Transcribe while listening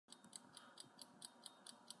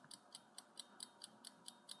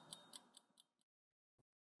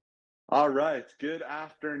All right. Good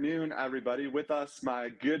afternoon, everybody. With us, my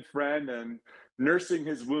good friend and nursing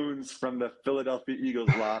his wounds from the Philadelphia Eagles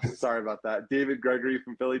loss. Sorry about that. David Gregory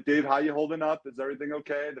from Philly. Dave, how you holding up? Is everything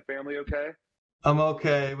okay? The family okay? I'm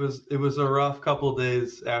okay. It was a rough couple of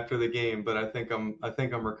days after the game, but I think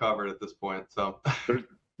I'm recovered at this point. So There's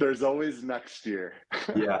there's always next year,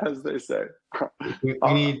 yeah, as they say. we, we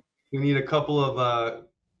Uh, need we need a couple of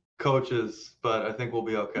coaches, but I think we'll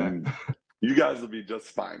be okay. mm. You guys will be just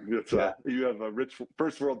fine. Yeah. You have a rich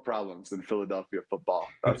first world problems in Philadelphia football,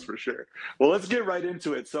 that's for sure. Well, let's get right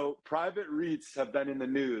into it. So, private REITs have been in the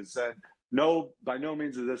news, and no, by no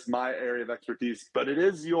means is this my area of expertise, but it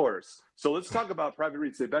is yours. So, let's talk about private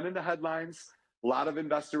REITs. They've been in the headlines, a lot of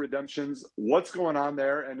investor redemptions. What's going on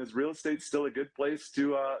there, and is real estate still a good place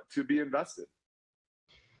to be invested?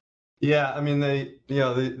 Yeah, I mean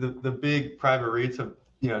the big private REITs have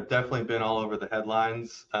definitely been all over the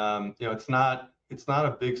headlines. It's not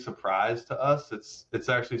a big surprise to us. It's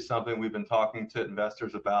actually something we've been talking to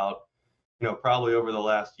investors about, probably over the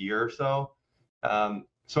last year or so.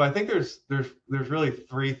 So I think there's really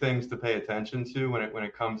three things to pay attention to when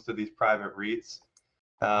it comes to these private REITs.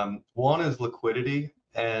 One is liquidity,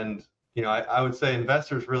 and I would say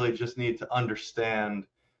investors really just need to understand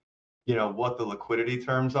what the liquidity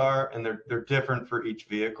terms are, and they're different for each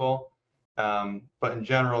vehicle. But in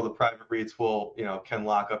general, the private REITs will can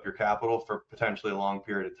lock up your capital for potentially a long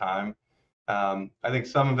period of time. I think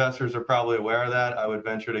some investors are probably aware of that. I would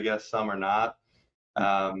venture to guess some are not.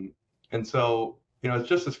 And so it's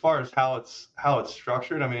just as far as how it's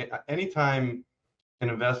structured. I mean, anytime an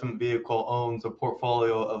investment vehicle owns a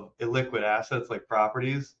portfolio of illiquid assets like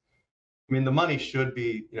properties, I mean, the money should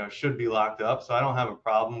be locked up. So I don't have a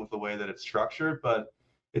problem with the way that it's structured, but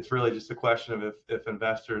it's really just a question of if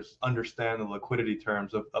investors understand the liquidity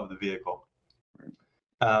terms of the vehicle.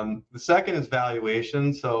 The second is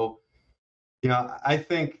valuation. So, I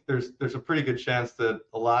think there's a pretty good chance that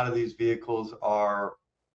a lot of these vehicles are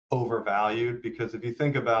overvalued because if you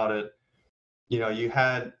think about it,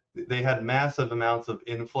 they had massive amounts of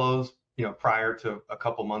inflows, prior to a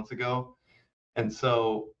couple months ago. And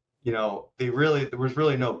so, there was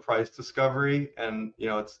really no price discovery, and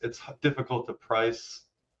it's difficult to price,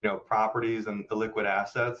 properties and illiquid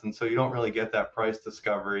assets, and so you don't really get that price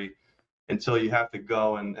discovery until you have to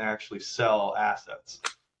go and actually sell assets.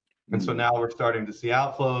 And so Mm. now we're starting to see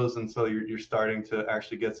outflows, and so you're starting to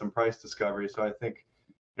actually get some price discovery. So I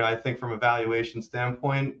think from a valuation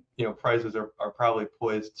standpoint, prices are probably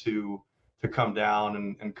poised to come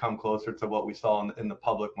down and come closer to what we saw in the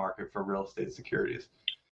public market for real estate securities.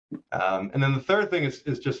 And then the third thing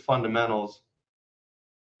is just fundamentals.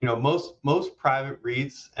 Most private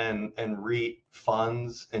REITs and REIT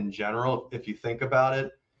funds in general, if you think about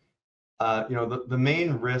it, the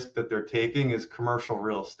main risk that they're taking is commercial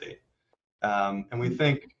real estate. And we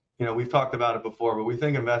think, we've talked about it before, but we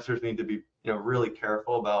think investors need to be, really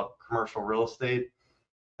careful about commercial real estate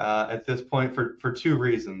at this point for two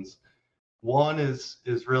reasons. One is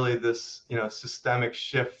really this, systemic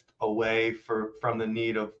shift away from the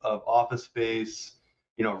need of office space,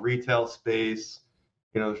 retail space.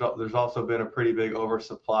 There's also been a pretty big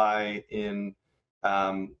oversupply in,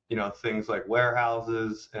 things like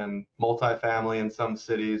warehouses and multifamily in some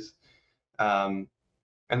cities. And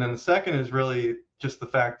then the second is really just the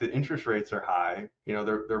fact that interest rates are high.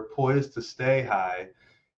 They're poised to stay high.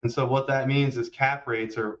 And so what that means is cap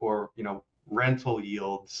rates or rental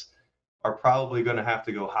yields are probably going to have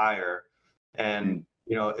to go higher. And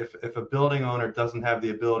Mm. if a building owner doesn't have the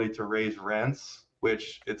ability to raise rents,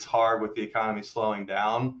 which it's hard with the economy slowing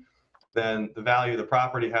down, then the value of the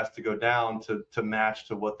property has to go down to match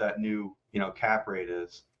to what that new cap rate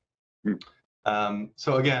is. Mm.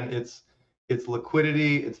 So again, it's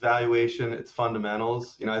liquidity, it's valuation, it's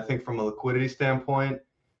fundamentals. I think from a liquidity standpoint,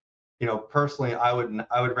 personally, I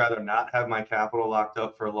would rather not have my capital locked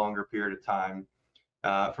up for a longer period of time.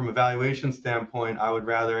 From a valuation standpoint, I would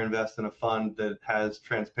rather invest in a fund that has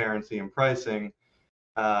transparency in pricing.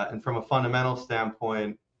 And from a fundamental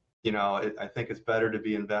standpoint, I think it's better to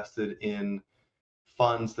be invested in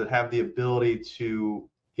funds that have the ability to,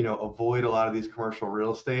 avoid a lot of these commercial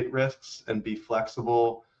real estate risks and be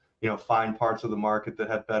flexible, find parts of the market that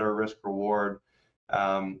have better risk reward.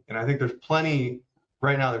 And I think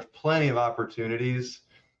right now, there's plenty of opportunities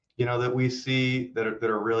that we see that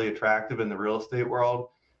are really attractive in the real estate world.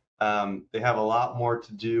 They have a lot more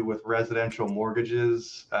to do with residential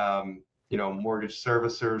mortgages, mortgage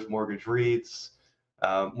servicers, mortgage REITs,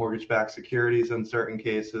 mortgage-backed securities in certain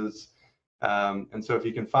cases. And so if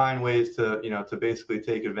you can find ways to basically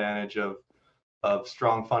take advantage of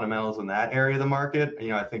strong fundamentals in that area of the market,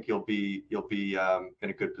 I think you'll be in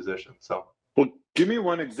a good position. So. Well, give me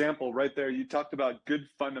one example right there. You talked about good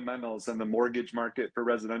fundamentals in the mortgage market for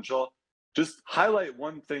residential. Just highlight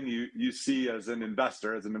one thing you see as an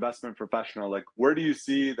investor, as an investment professional. Like, where do you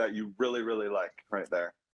see that you really, really like right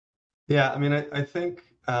there? Yeah, I mean, I think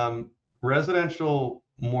residential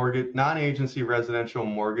mortgage, non-agency residential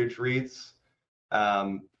mortgage REITs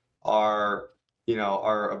are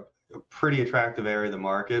a pretty attractive area of the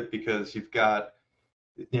market because you've got,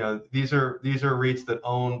 these are REITs that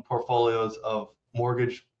own portfolios of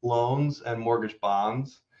mortgage loans and mortgage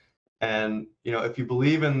bonds. And, if you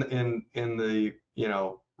believe in the,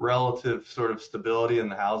 relative sort of stability in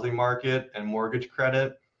the housing market and mortgage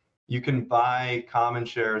credit, you can buy common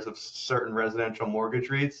shares of certain residential mortgage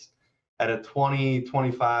REITs at a 20,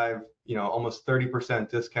 25, almost 30%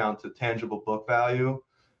 discount to tangible book value,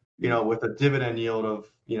 with a dividend yield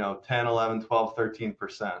of, 10, 11, 12,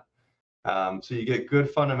 13%. So you get good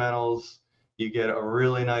fundamentals, you get a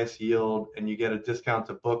really nice yield, and you get a discount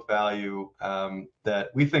to book value that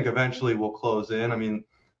we think eventually will close in. I mean,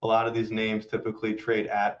 a lot of these names typically trade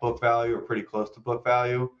at book value or pretty close to book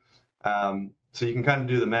value. So you can kind of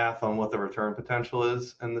do the math on what the return potential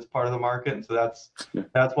is in this part of the market. And so that's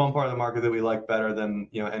one part of the market that we like better than,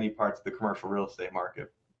 any parts of the commercial real estate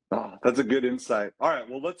market. Oh, that's a good insight. All right,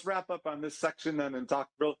 well, let's wrap up on this section then and talk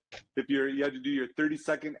if you had to do your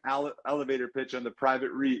 30-second elevator pitch on the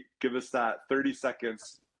private REIT, give us that 30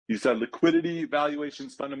 seconds. You said liquidity,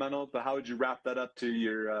 valuations, fundamentals, but how would you wrap that up to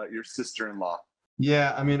your sister-in-law?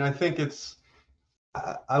 Yeah, I mean, I think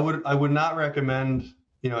I would not recommend,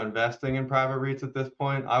 investing in private REITs at this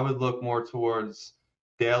point. I would look more towards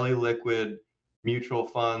daily liquid mutual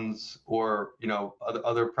funds or,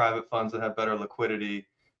 other private funds that have better liquidity,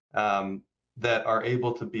 that are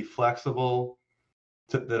able to be flexible,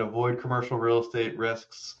 that avoid commercial real estate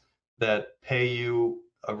risks, that pay you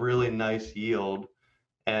a really nice yield,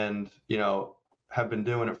 and have been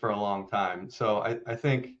doing it for a long time. So I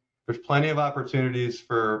think there's plenty of opportunities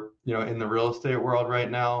for in the real estate world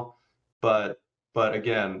right now, but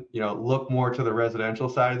again, look more to the residential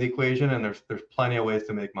side of the equation, and there's plenty of ways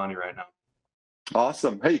to make money right now.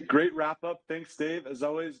 Awesome. Hey, great wrap up. Thanks, Dave. As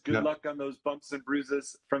always, good luck on those bumps and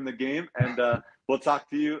bruises from the game. And we'll talk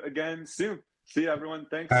to you again soon. See you, everyone.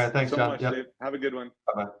 Thanks, All right, thanks, so John. much, Dave. Have a good one.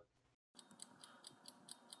 Bye-bye.